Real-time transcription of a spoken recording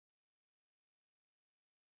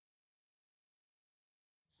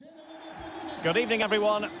Good evening,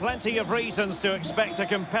 everyone. Plenty of reasons to expect a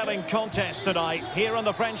compelling contest tonight here in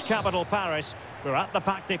the French capital, Paris. We're at the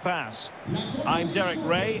Parc des Princes. I'm Derek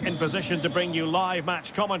Ray, in position to bring you live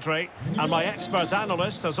match commentary. And my expert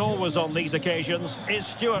analyst, as always on these occasions, is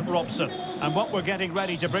Stuart Robson. And what we're getting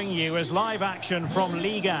ready to bring you is live action from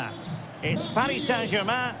Ligue 1. It's Paris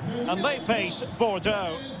Saint-Germain, and they face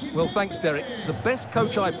Bordeaux. Well, thanks, Derek. The best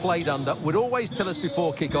coach I played under would always tell us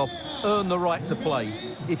before kick-off, earn the right to play.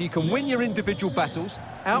 If you can win your individual battles,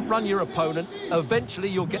 outrun your opponent, eventually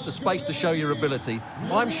you'll get the space to show your ability.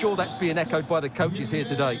 I'm sure that's being echoed by the coaches here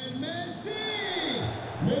today.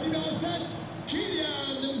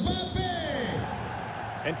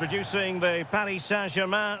 Introducing the Paris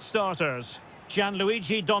Saint-Germain starters.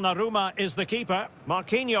 Gianluigi Donnarumma is the keeper.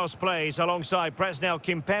 Marquinhos plays alongside Presnel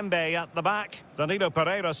Kimpembe at the back. Danilo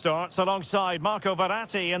Pereira starts alongside Marco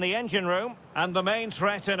Verratti in the engine room. And the main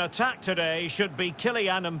threat in attack today should be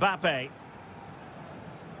Kylian Mbappé.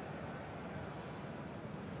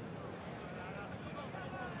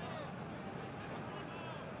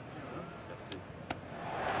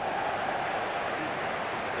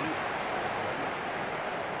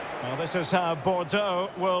 Well, this is how Bordeaux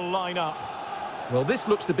will line up. Well, this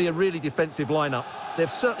looks to be a really defensive lineup.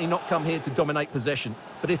 They've certainly not come here to dominate possession.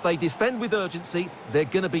 But if they defend with urgency, they're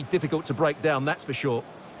going to be difficult to break down, that's for sure.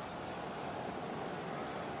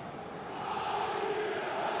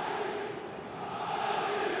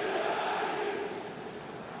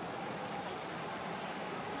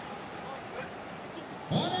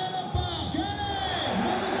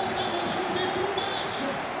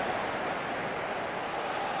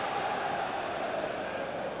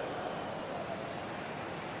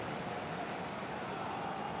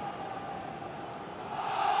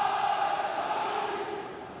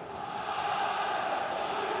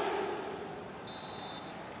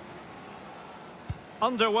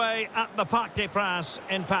 Underway at the Parc des Princes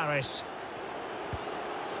in Paris.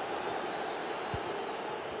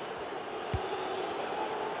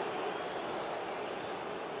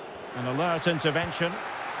 An alert intervention.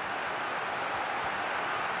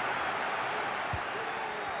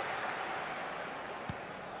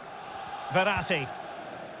 Verratti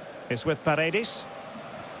is with Paredes.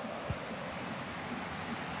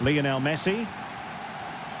 Lionel Messi.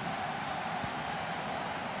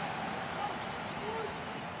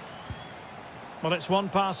 Well, it's one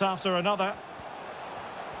pass after another.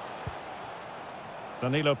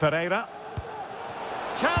 Danilo Pereira.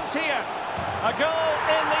 Chance here. A goal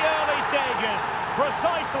in the early stages.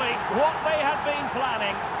 Precisely what they had been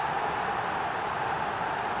planning.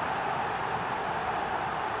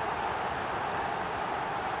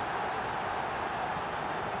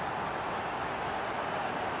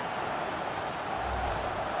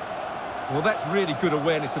 Well, that's really good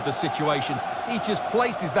awareness of the situation. He just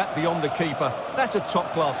places that beyond the keeper. That's a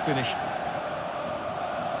top-class finish.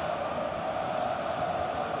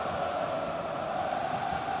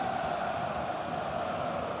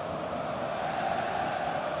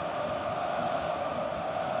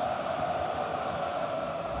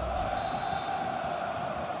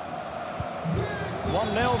 One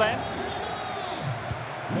 0 then.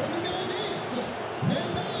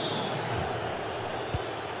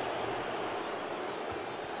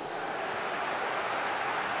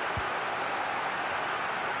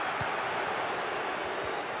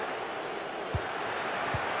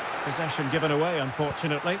 Possession given away,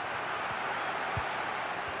 unfortunately.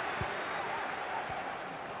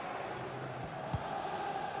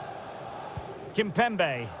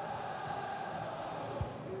 Kimpembe.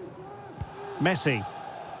 Messi.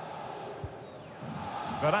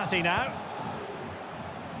 Verratti now.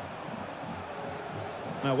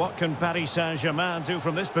 Now what can Paris Saint-Germain do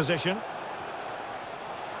from this position?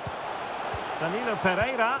 Danilo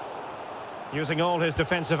Pereira. Using all his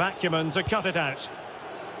defensive acumen to cut it out.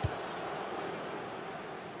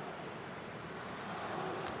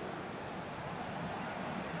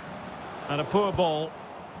 And a poor ball.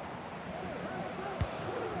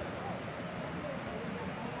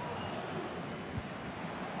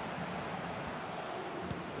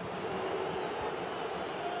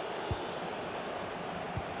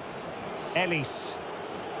 Ellis.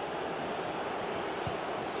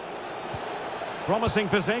 Promising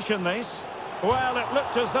possession, this. Well, it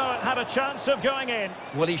looked as though it had a chance of going in.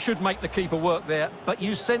 Well, he should make the keeper work there, but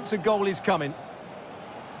you sense a goal is coming.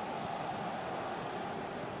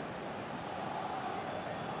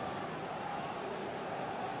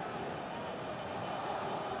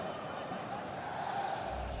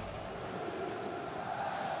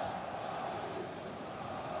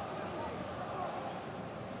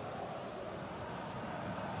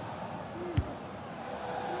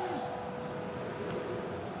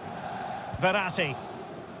 Verratti.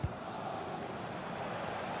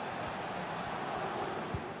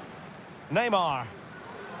 Neymar.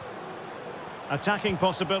 Attacking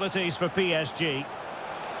possibilities for PSG.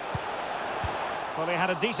 Well, he had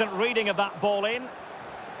a decent reading of that ball in.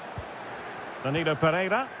 Danilo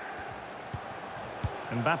Pereira.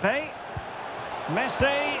 Mbappé.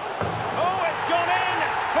 Messi. Oh, it's gone in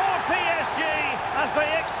for PSG as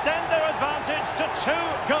they extend their advantage to 2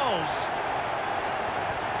 goals.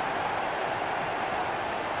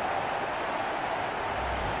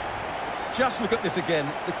 Just look at this again.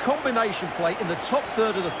 The combination play in the top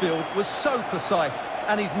third of the field was so precise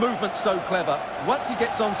and his movement so clever. Once he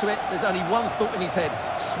gets onto it, there's only one thought in his head.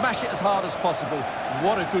 Smash it as hard as possible.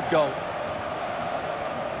 What a good goal.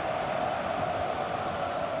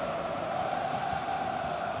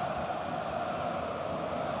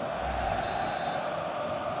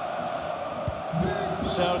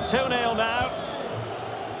 So 2-0 now.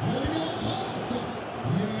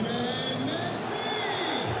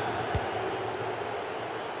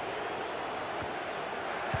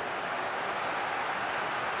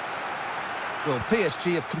 Well,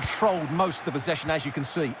 PSG have controlled most of the possession, as you can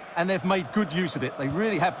see, and they've made good use of it. They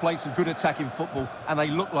really have played some good attacking football, and they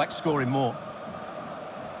look like scoring more.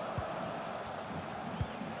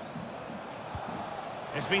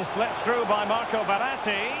 It's been slipped through by Marco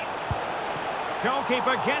Verratti.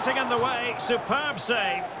 Goalkeeper getting in the way. Superb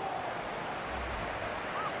save.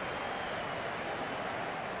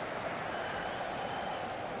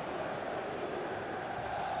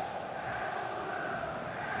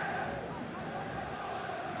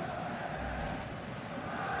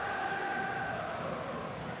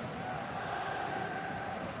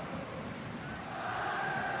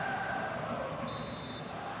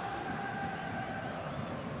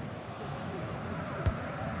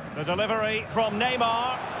 The delivery from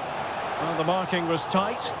Neymar. Well, the marking was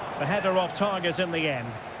tight. The header off target in the end.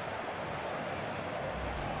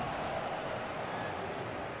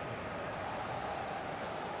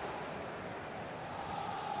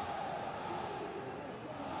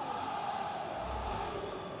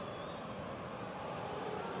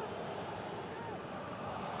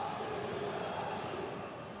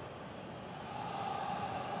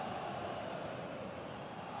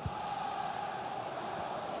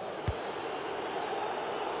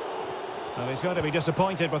 Well, he's going to be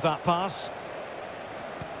disappointed with that pass.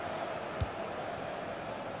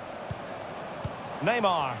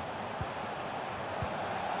 Neymar.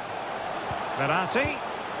 Verratti.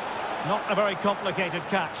 Not a very complicated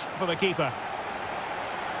catch for the keeper.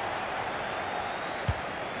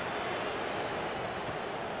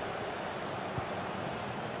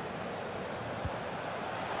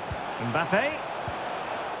 Mbappé.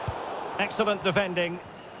 Excellent defending.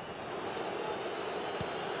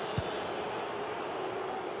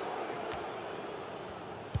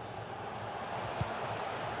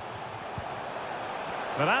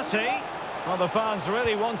 Verratti. Well, the fans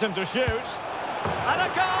really want him to shoot. And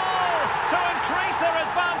a goal to increase their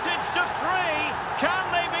advantage to 3. Can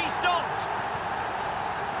they be stopped?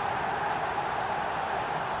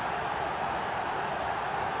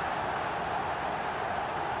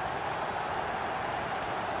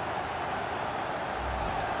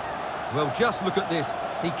 Well, just look at this.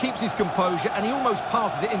 He keeps his composure and he almost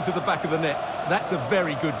passes it into the back of the net. That's a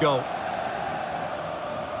very good goal.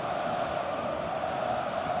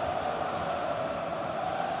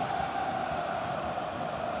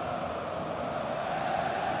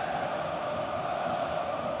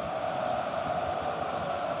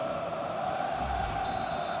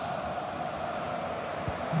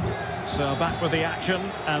 So back with the action,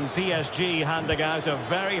 and PSG handing out a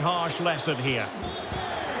very harsh lesson here.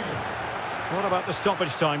 What about the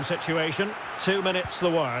stoppage time situation? 2 minutes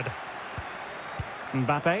the word.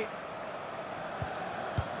 Mbappé.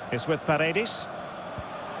 It's with Paredes.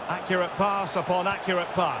 Accurate pass upon accurate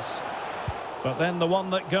pass. But then the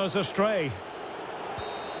one that goes astray.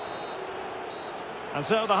 And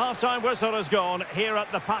so the half-time whistle has gone here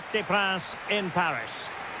at the Parc des Princes in Paris.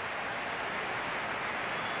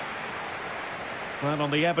 Well,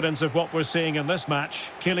 on the evidence of what we're seeing in this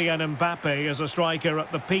match, Kylian Mbappé is a striker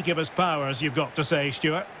at the peak of his powers, you've got to say,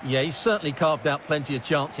 Stuart. Yeah, he's certainly carved out plenty of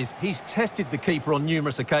chances. He's tested the keeper on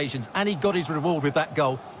numerous occasions, and he got his reward with that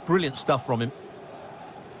goal. Brilliant stuff from him.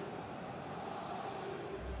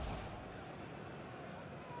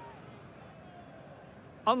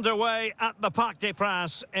 Underway at the Parc des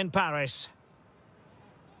Princes in Paris.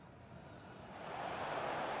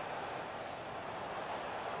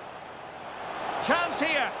 Chance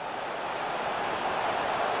here.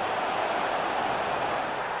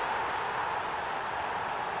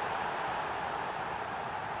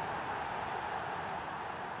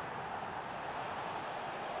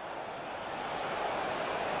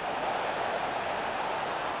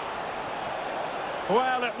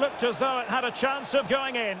 Well, it looked as though it had a chance of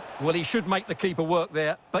going in. Well, he should make the keeper work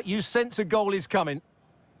there, but you sense a goal is coming.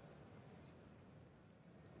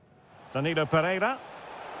 Danilo Pereira.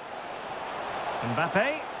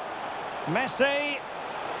 Mbappé. Messi.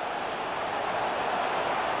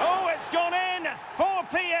 Oh, it's gone in for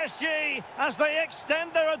PSG as they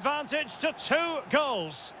extend their advantage to 2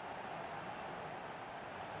 goals.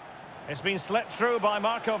 It's been slipped through by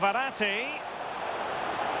Marco Verratti.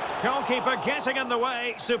 Goalkeeper getting in the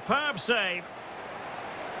way. Superb save.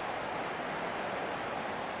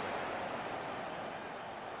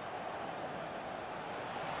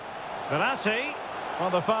 Verratti.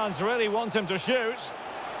 Well, the fans really want him to shoot.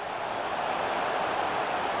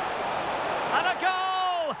 And a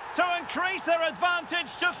goal to increase their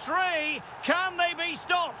advantage to 3. Can they be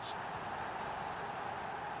stopped?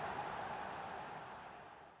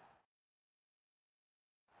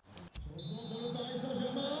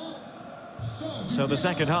 So the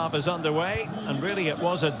second half is underway, and really it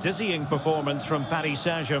was a dizzying performance from Paris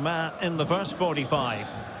Saint-Germain in the first 45.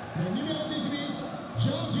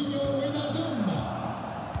 Georginio Wijnaldum.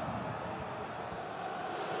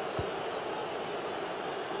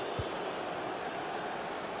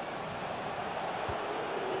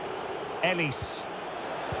 Ellis.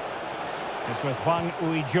 It's with Hwang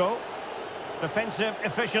Ui-jo. Defensive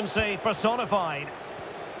efficiency personified.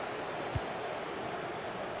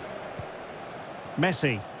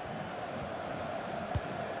 Messi.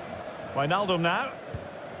 Wijnaldum now.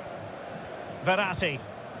 Verratti.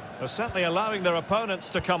 They're certainly allowing their opponents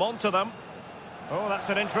to come onto them. Oh, that's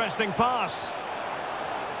an interesting pass.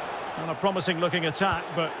 Not a promising looking attack,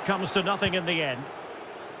 but comes to nothing in the end.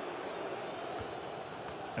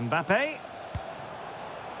 Mbappé.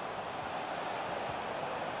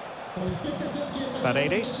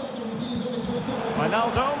 Paredes.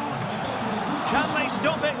 Wijnaldum. Can they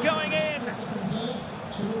stop it going in?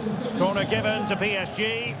 Corner given to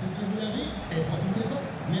PSG.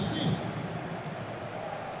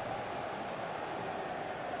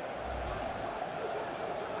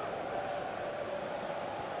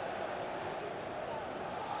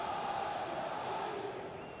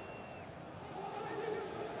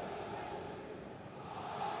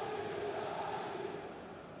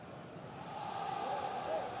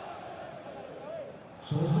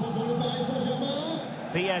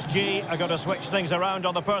 PSG are going to switch things around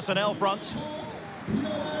on the personnel front.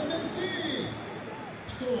 Lionel Messi.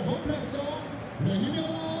 Son remplaçant, le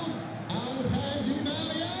numéro 11, Ángel Di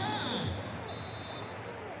María.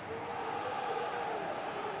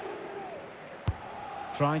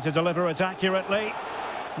 Trying to deliver it accurately.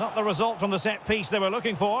 Not the result from the set piece they were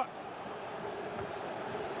looking for.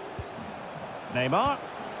 Neymar.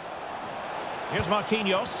 Here's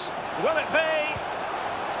Marquinhos. Will it be?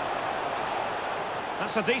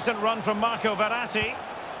 That's a decent run from Marco Verratti.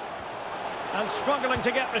 And struggling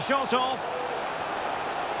to get the shot off.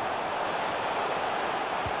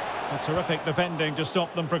 A terrific defending to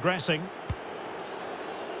stop them progressing.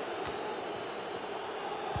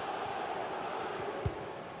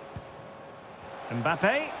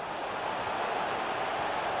 Mbappé.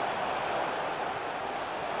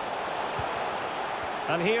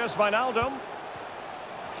 And here's Wijnaldum.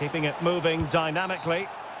 Keeping it moving dynamically.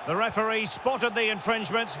 The referee spotted the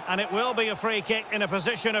infringement, and it will be a free kick in a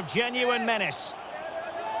position of genuine menace.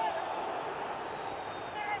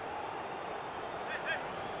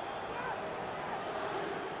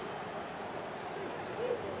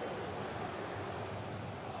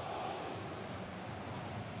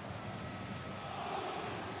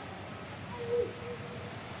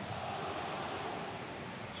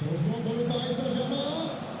 Changement pour le Paris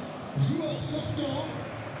Saint-Germain. Joueur sortant,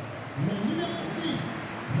 le numéro 6,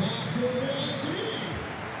 Marco Verratti.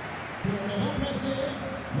 Pour le remplacer,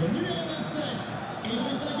 le numéro 27,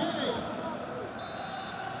 Idrissa Gueye.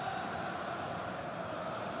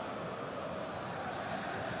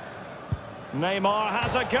 Neymar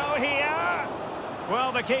has a go here.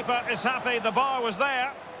 Well, the keeper is happy the bar was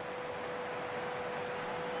there.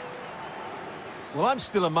 Well, I'm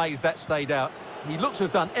still amazed that stayed out. He looks to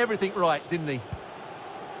have done everything right, didn't he?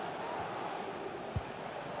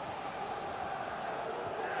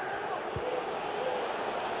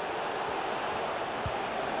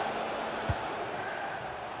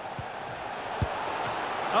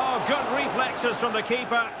 Oh, good reflexes from the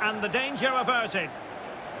keeper, and the danger averted.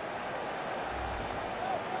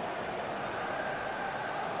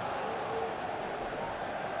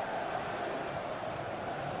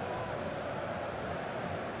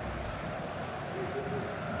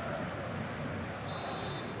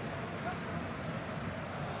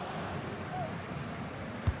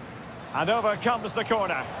 And over comes the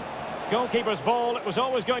corner. Goalkeeper's ball, it was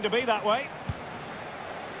always going to be that way.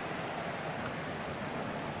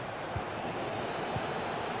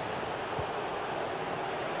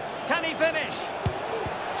 Can he finish?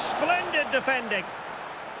 Splendid defending.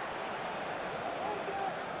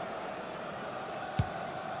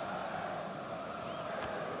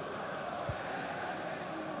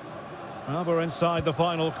 Well, we're inside the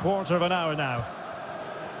final quarter of an hour now.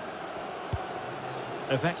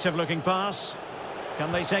 Effective looking pass.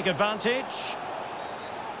 Can they take advantage?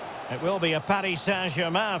 It will be a Paris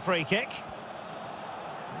Saint-Germain free kick.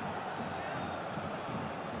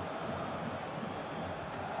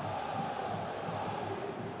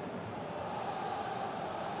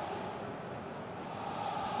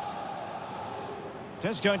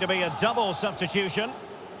 There's going to be a double substitution.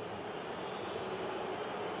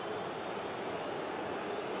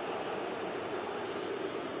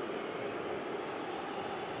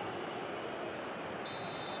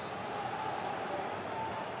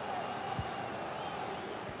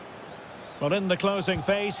 Well, in the closing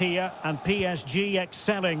phase here, and PSG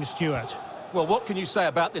excelling, Stuart. Well, what can you say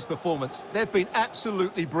about this performance? They've been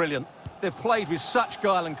absolutely brilliant. They've played with such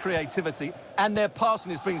guile and creativity, and their passing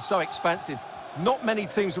has been so expansive. Not many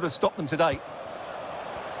teams would have stopped them today.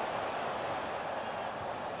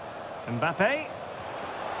 Mbappé.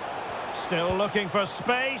 Still looking for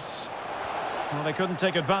space. Well, they couldn't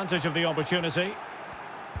take advantage of the opportunity.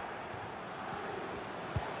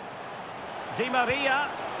 Di María.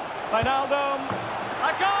 Wijnaldum.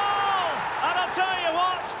 A goal! And I'll tell you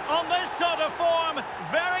what, on this sort of form,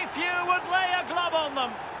 very few would lay a glove on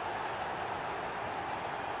them.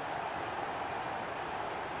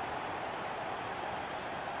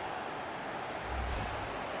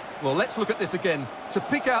 Well, let's look at this again. To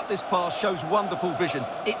pick out this pass shows wonderful vision.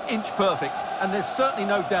 It's inch perfect, and there's certainly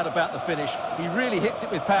no doubt about the finish. He really hits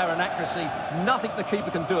it with power and accuracy. Nothing the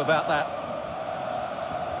keeper can do about that.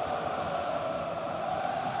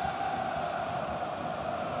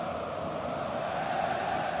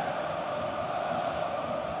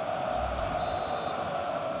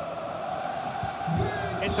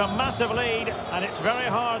 It's a massive lead, and it's very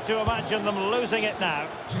hard to imagine them losing it now.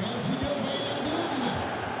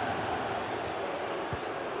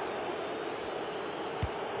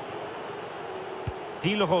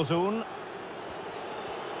 Thilo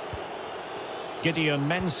Gideon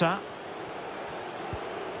Mensah.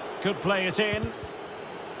 Could play it in.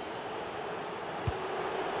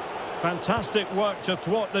 Fantastic work to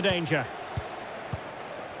thwart the danger.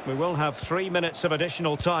 We will have 3 minutes of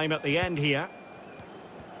additional time at the end here.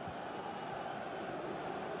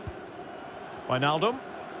 Wijnaldum.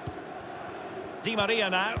 Di María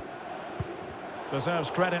now. Deserves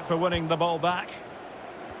credit for winning the ball back.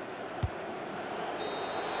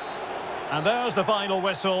 And there's the final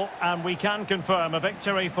whistle, and we can confirm a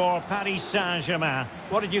victory for Paris Saint-Germain.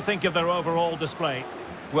 What did you think of their overall display?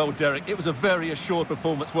 Well, Derek, it was a very assured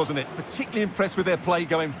performance, wasn't it? Particularly impressed with their play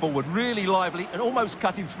going forward. Really lively and almost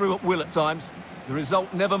cutting through at will at times. The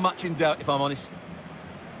result never much in doubt, if I'm honest.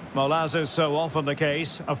 Well, as is so often the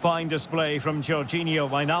case, a fine display from Georginio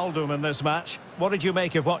Wijnaldum in this match. What did you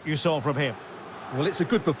make of what you saw from him? Well, it's a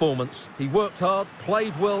good performance. He worked hard,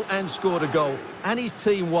 played well and scored a goal. And his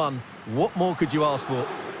team won. What more could you ask for?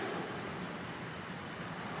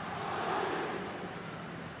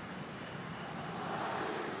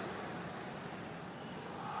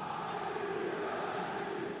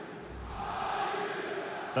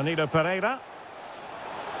 Danilo Pereira.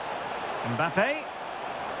 Mbappé.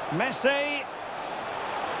 Messi.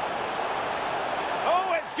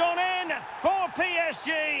 Oh, it's gone in for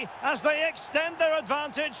PSG as they extend their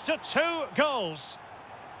advantage to 2 goals.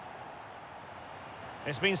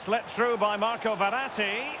 It's been slipped through by Marco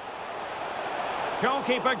Verratti.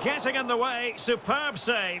 Goalkeeper getting in the way. Superb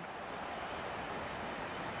save.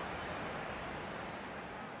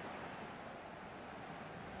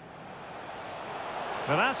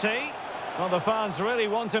 Verratti. Well, the fans really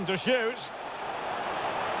want him to shoot.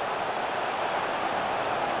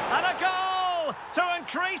 And a goal to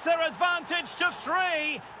increase their advantage to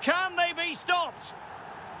 3. Can they be stopped?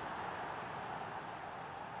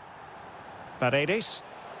 Paredes.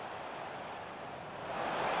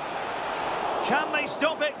 Can they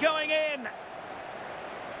stop it going in?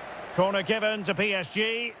 Corner given to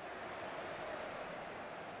PSG.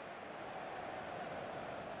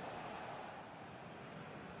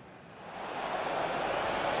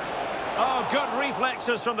 Oh, good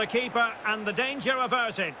reflexes from the keeper and the danger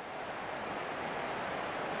averted.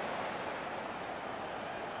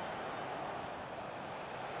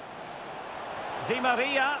 Di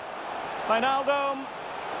María. Wijnaldum.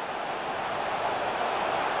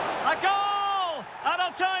 A goal! And a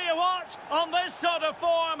I'll tell you what, on this sort of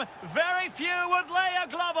form, very few would lay a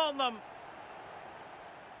glove on them.